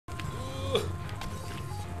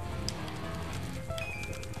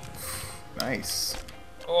Nice.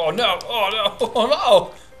 Oh no! Oh no! Oh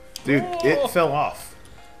no! Dude, it fell off.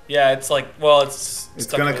 Yeah, it's like, well, it's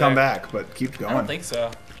gonna come back, but keep going. I don't think so.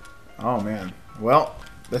 Oh man. Well,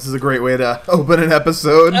 this is a great way to open an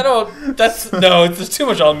episode. I don't. That's no. It's too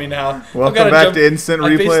much on me now. Welcome back to Instant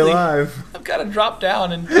Replay Live. I've got to drop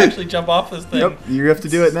down and actually jump off this thing. Yep, you have to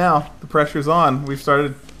do it now. The pressure's on. We've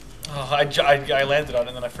started. Oh, I landed on it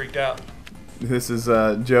and then I freaked out. This is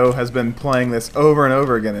Joe has been playing this over and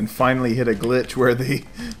over again, and finally hit a glitch where the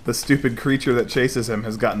stupid creature that chases him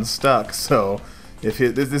has gotten stuck. So, if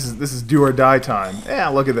this is do or die time. Yeah,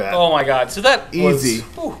 look at that. Oh my God! So that easy.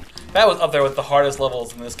 That was up there with the hardest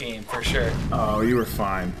levels in this game for sure. Oh, you were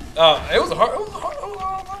fine. It was a hard level.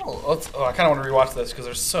 Oh, I kind of want to rewatch this because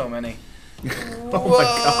there's so many. Oh my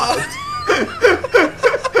God!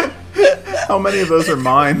 How many of those are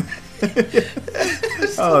mine?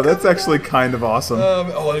 Oh, that's actually kind of awesome.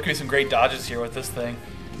 There could be some great dodges here with this thing.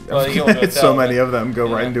 Well, you won't be able to so tell, many of them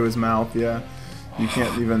go right into his mouth. Yeah, you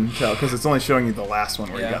can't even tell because it's only showing you the last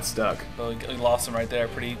one where he got stuck. Well, he lost him right there,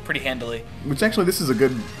 pretty handily. Which actually, this is a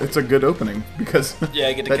good opening because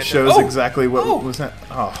I get to that shows exactly what was that.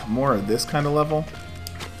 Oh, more of this kind of level.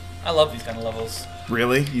 I love these kind of levels.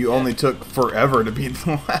 Really? You only took forever to beat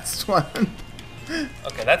the last one.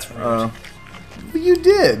 Okay, that's rude. You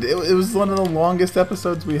did. It was one of the longest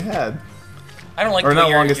episodes we had. I don't like or not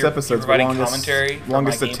longest episodes, but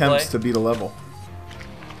longest attempts to beat a level.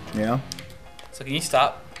 Yeah. So can you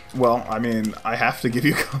stop? Well, I mean, I have to give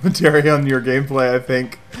you commentary on your gameplay. I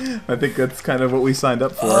think that's kind of what we signed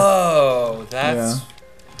up for. Oh, that's. Yeah.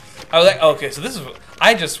 I was like, okay, so this is.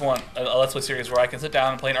 I just want a Let's Play series where I can sit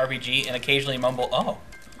down and play an RPG and occasionally mumble. Oh.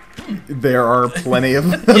 There are plenty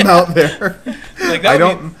of them out there. Like that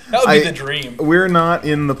would be the dream. We're not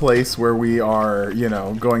in the place where we are,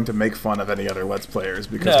 going to make fun of any other Let's Players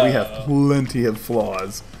because we have plenty of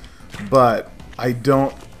flaws. But I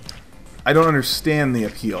don't understand the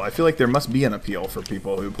appeal. I feel like there must be an appeal for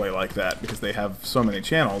people who play like that because they have so many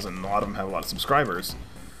channels and a lot of them have a lot of subscribers.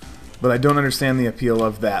 But I don't understand the appeal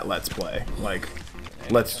of that Let's Play. Like,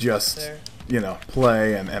 let's just,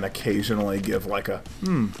 play and occasionally give like a,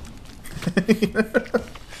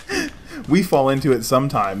 We fall into it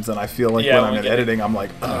sometimes, and I feel like when I'm in editing, I'm like,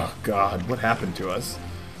 oh God, what happened to us?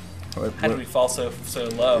 How did we fall so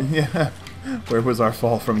low? Yeah, where was our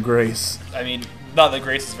fall from grace? I mean, not that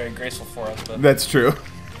grace is very graceful for us, but... That's true.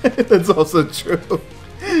 That's also true.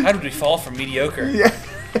 How did we fall from mediocre? Yeah.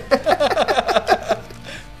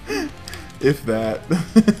 If that.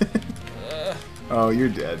 Oh, you're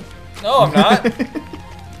dead. No, I'm not.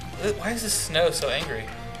 Why is this snow so angry?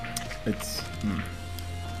 It's...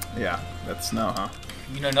 Yeah, that's snow, huh?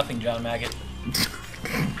 You know nothing, John Maggot.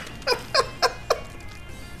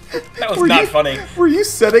 That was not funny. Were you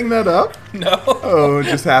setting that up? No. Oh, it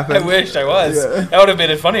just happened. I wished I was. Yeah. That would have made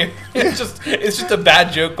it funnier. It's just a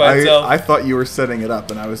bad joke by itself. I thought you were setting it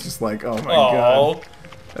up, and I was just like, oh my God.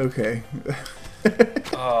 Okay.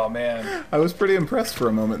 Oh man. I was pretty impressed for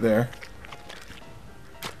a moment there.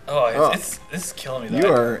 This is killing me.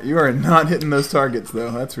 Though. You are not hitting those targets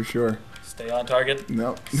though. That's for sure. Stay on target.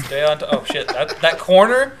 Nope. Stay on. Oh shit! That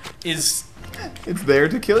corner is. It's there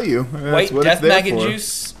to kill you. White death maggot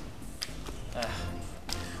juice.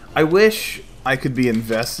 I wish I could be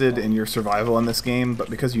invested in your survival in this game, but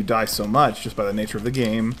because you die so much, just by the nature of the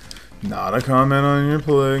game, not a comment on your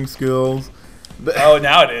playing skills. But,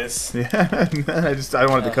 now it is. Yeah, I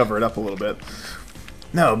wanted to cover it up a little bit.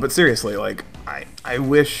 No, but seriously, like I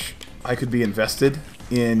wish I could be invested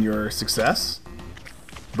in your success,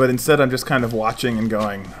 but instead I'm just kind of watching and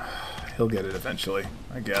going, he'll get it eventually,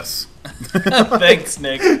 I guess. Thanks,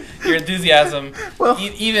 Nick. Your enthusiasm, well,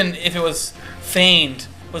 even if it was feigned,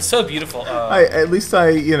 was so beautiful. At least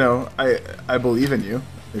I believe in you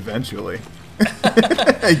eventually.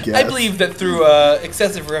 I guess. I believe that through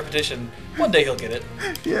excessive repetition, one day he'll get it.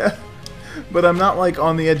 Yeah. But I'm not like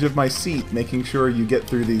on the edge of my seat making sure you get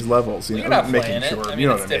through these levels. You're not making playing sure. It. I mean, you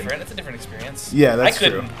know it's what I mean. different. It's a different experience. Yeah, that's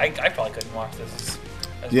true. I probably couldn't watch this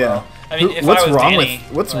as yeah. well. I mean, if what's I was wrong Danny,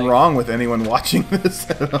 what's wrong with anyone watching this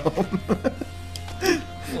at home?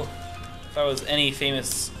 If I was any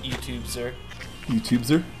famous YouTuber.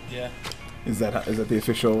 YouTuber? Yeah. Is that the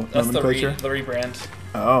official That's nomenclature? the rebrand.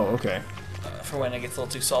 Oh, okay. For when it gets a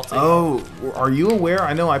little too salty. Oh, are you aware?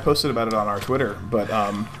 I know I posted about it on our Twitter, but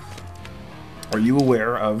are you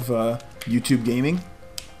aware of YouTube Gaming?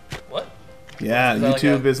 What? Yeah,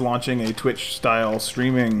 YouTube is launching a Twitch-style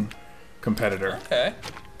streaming competitor. Okay.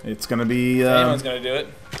 It's going to be... anyone's going to do it.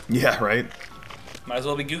 Yeah, right? Might as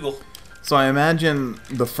well be Google. So I imagine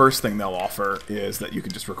the first thing they'll offer is that you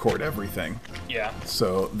can just record everything. Yeah.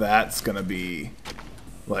 So that's going to be,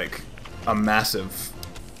 like, a massive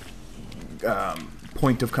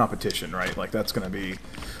point of competition, right? Like that's going to be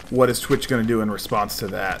what is Twitch going to do in response to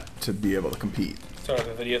that to be able to compete. Sort of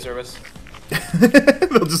a video service.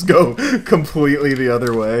 They'll just go completely the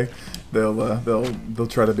other way. They'll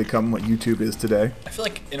try to become what YouTube is today. I feel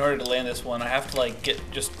like in order to land this one, I have to like get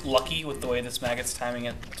just lucky with the way this maggot's timing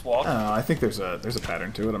its walk. I think there's a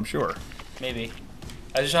pattern to it. I'm sure. Maybe.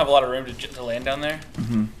 I just don't have a lot of room to land down there.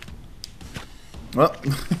 Mm-hmm. Well,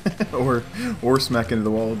 or smack into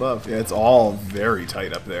the wall above. Yeah, it's all very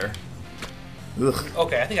tight up there. Ugh.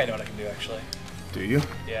 Okay, I think I know what I can do actually. Do you?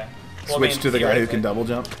 Yeah. Well, Switch to the guy who can double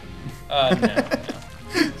jump? No.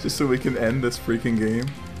 Just so we can end this freaking game.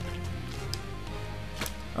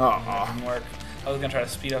 That didn't work. I was gonna try to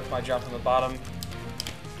speed up my jump on the bottom.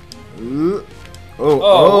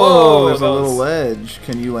 Whoa, there's a little ledge.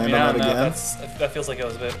 Can you land on that again? That feels like it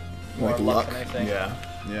was a bit more like luck luck. than anything. Yeah.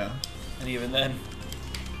 And even then.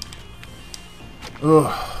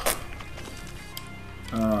 Ugh.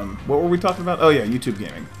 What were we talking about? Oh yeah, YouTube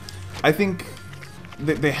gaming. I think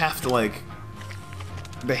they have to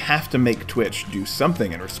make Twitch do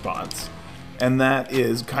something in response, and that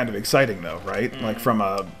is kind of exciting though, right? Like from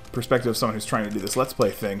a perspective of someone who's trying to do this Let's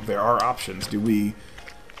Play thing, there are options. Do we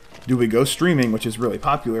go streaming, which is really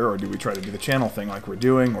popular, or do we try to do the channel thing like we're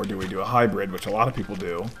doing, or do we do a hybrid, which a lot of people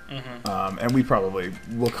do? And we probably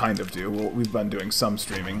will kind of do. We've been doing some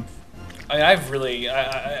streaming. I mean,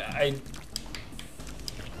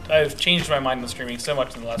 I've changed my mind on streaming so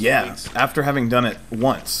much in the last few weeks. Yeah, after having done it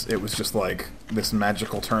once, it was just like this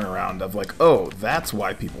magical turnaround of like, oh, that's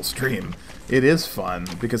why people stream. It is fun,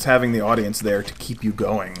 because having the audience there to keep you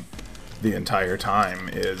going the entire time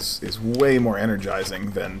is way more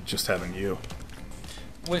energizing than just having you.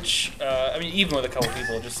 Which, I mean, even with a couple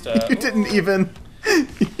people, just... You didn't even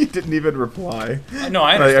reply. No,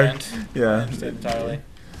 I understand. Yeah. I understand entirely.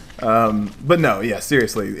 But no, yeah,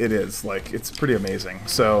 seriously, it is. Like, it's pretty amazing.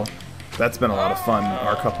 So, that's been a lot of fun,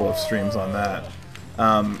 our couple of streams on that.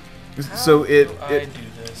 So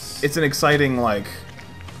it's an exciting, like,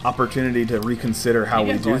 opportunity to reconsider how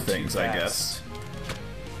we do things, I guess.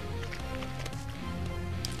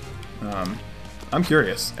 I'm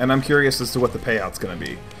curious, and I'm curious as to what the payout's going to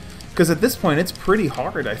be. Because at this point, it's pretty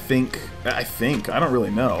hard, I think, I don't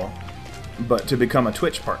really know, but to become a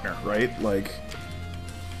Twitch partner, right? Like,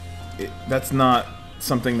 that's not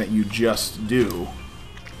something that you just do.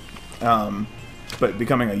 But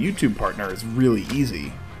becoming a YouTube partner is really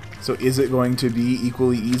easy. So is it going to be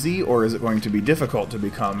equally easy, or is it going to be difficult to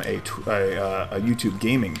become a YouTube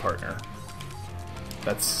gaming partner?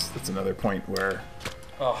 That's another point where...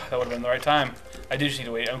 Oh, that would have been the right time. I do just need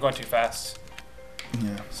to wait. I'm going too fast.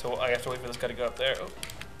 Yeah. So I have to wait for this guy to go up there. Oh.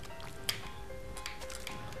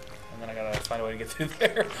 And then I gotta find a way to get through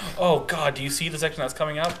there. Oh god, do you see the section that's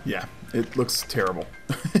coming up? Yeah, it looks terrible.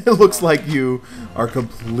 It looks like you are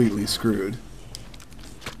completely screwed.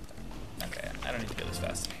 Okay, I don't need to go this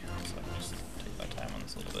fast. So I can just take my time on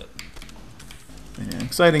this a little bit. Yeah,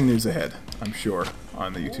 exciting news ahead, I'm sure,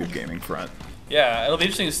 on the YouTube gaming front. Yeah, it'll be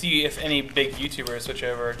interesting to see if any big YouTubers switch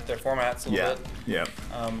over their formats a little bit. Yeah.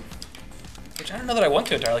 Which I don't know that I want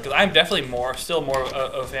to entirely, because I'm definitely still more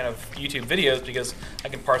a fan of YouTube videos because I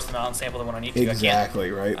can parse them out and sample them when I need to.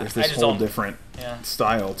 Exactly, right? There's this whole different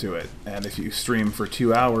style to it. And if you stream for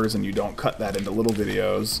 2 hours and you don't cut that into little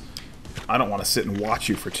videos, I don't want to sit and watch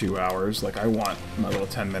you for 2 hours. Like, I want my little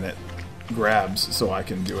 10-minute grabs so I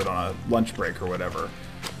can do it on a lunch break or whatever.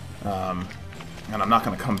 And I'm not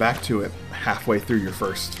going to come back to it halfway through your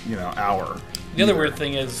first, hour. The other weird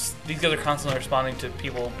thing is these guys are constantly responding to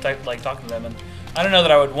people like talking to them, and I don't know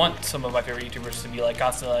that I would want some of my favorite YouTubers to be like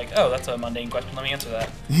constantly like, oh, that's a mundane question, let me answer that.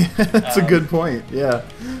 Yeah, that's a good point. Yeah,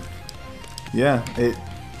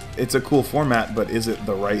 it's a cool format, but is it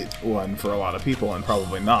the right one for a lot of people? And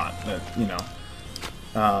probably not.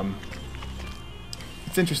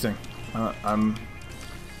 It's interesting.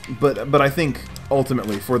 But I think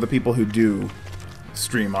ultimately for the people who do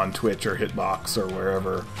stream on Twitch or Hitbox or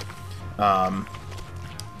wherever,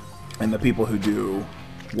 and the people who do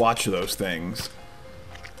watch those things,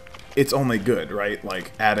 it's only good, right?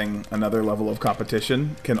 Like, adding another level of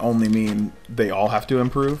competition can only mean they all have to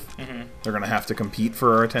improve. They're going to have to compete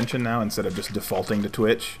for our attention now instead of just defaulting to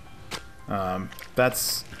Twitch.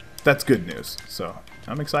 That's good news, so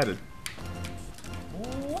I'm excited.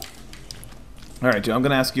 Alright, Joe, I'm going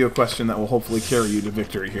to ask you a question that will hopefully carry you to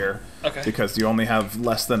victory here. Okay. Because you only have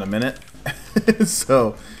less than a minute.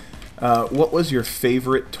 So, what was your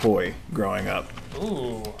favorite toy growing up?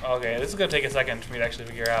 Ooh, okay. This is going to take a second for me to actually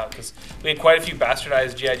figure out, because we had quite a few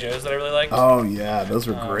bastardized G.I. Joes that I really liked. Oh, yeah, those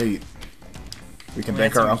were great. We can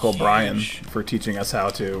thank our Uncle Brian for teaching us how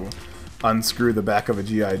to unscrew the back of a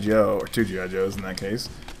GI Joe or 2 GI Joes in that case,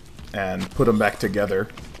 and put them back together,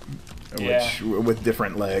 which with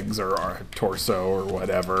different legs or our torso or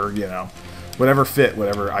whatever, you know, whatever fit,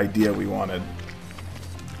 whatever idea we wanted.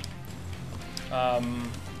 I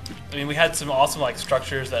mean, we had some awesome like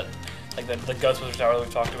structures that, like the Ghostbusters Tower that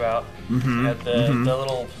we've talked about. We had the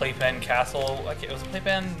little playpen castle. Like, it was a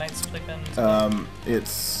playpen, Knight's playpen.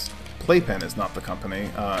 It's Playpen is not the company,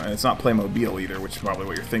 and it's not Playmobil either, which is probably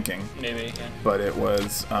what you're thinking. Maybe. Yeah. But it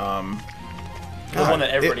was. The one that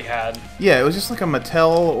everybody had. Yeah, it was just like a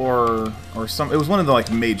Mattel or some. It was one of the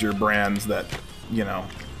like major brands that, you know.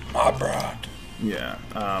 My brand. Yeah.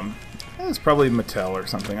 It was probably Mattel or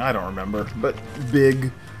something. I don't remember. But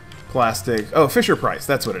big plastic. Oh, Fisher Price.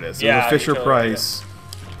 That's what it is. Yeah, it was a Fisher Price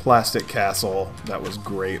plastic castle. That was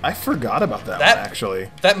great. I forgot about that one, actually.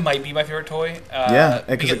 That might be my favorite toy. Yeah,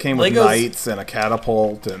 because it came with knights and a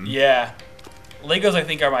catapult and. Yeah. Legos, I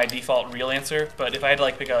think, are my default real answer. But if I had to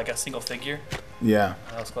like pick like a single figure. Yeah.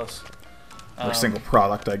 That was close. Or single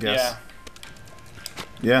product, I guess.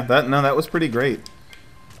 Yeah. Yeah, that was pretty great.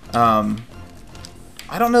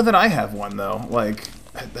 I don't know that I have one though. Like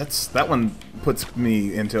that one puts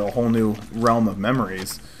me into a whole new realm of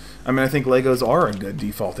memories. I mean, I think Legos are a good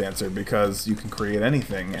default answer because you can create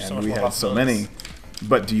anything, and we had so many.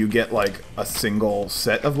 But do you get like a single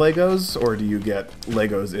set of Legos, or do you get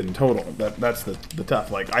Legos in total? That's the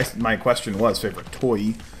tough. Like my question was favorite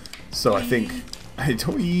toy, so I think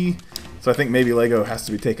So I think maybe Lego has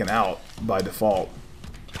to be taken out by default.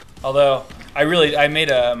 Although I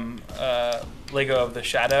made a Lego of the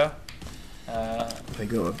Shadow.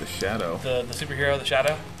 Lego of the Shadow. The superhero, the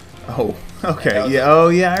Shadow. Oh, okay. Yeah. Oh,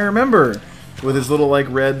 yeah. I remember with his little like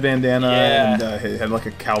red bandana and he had like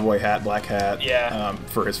a cowboy hat, black hat. Yeah.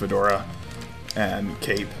 For his fedora and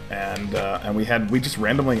cape, and we just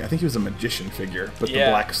randomly. I think he was a magician figure with the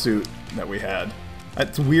black suit that we had.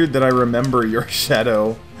 It's weird that I remember your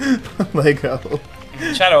Shadow Lego.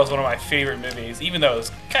 Shadow was one of my favorite movies, even though it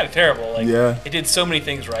was kind of terrible. Like, it did so many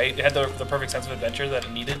things right. It had the perfect sense of adventure that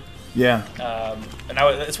it needed. Yeah. And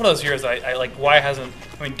it's one of those heroes that I like. Why hasn't,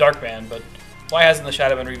 I mean, Darkman, but why hasn't the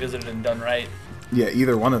Shadow been revisited and done right? Yeah,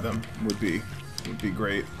 either one of them would be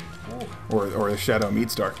great. Ooh. Or the Shadow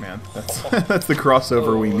meets Darkman. That's the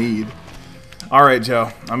crossover we need. All right,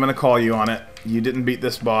 Joe. I'm gonna call you on it. You didn't beat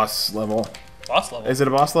this boss level. Boss level? Is it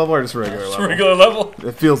a boss level or just a regular level? Just a regular level.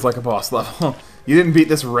 It feels like a boss level. You didn't beat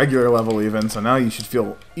this regular level even, so now you should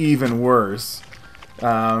feel even worse.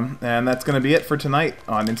 And that's going to be it for tonight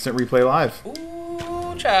on Instant Replay Live.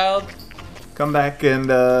 Ooh, child. Come back and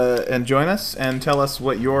join us and tell us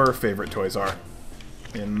what your favorite toys are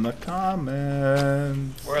in the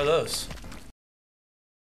comments. Where are those?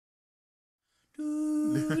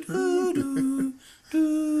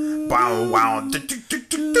 Wow, wow.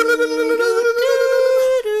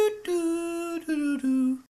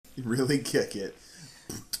 Really kick it.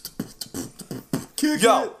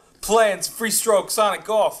 Yo, plans, free stroke, Sonic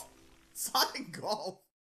Golf. Sonic Golf?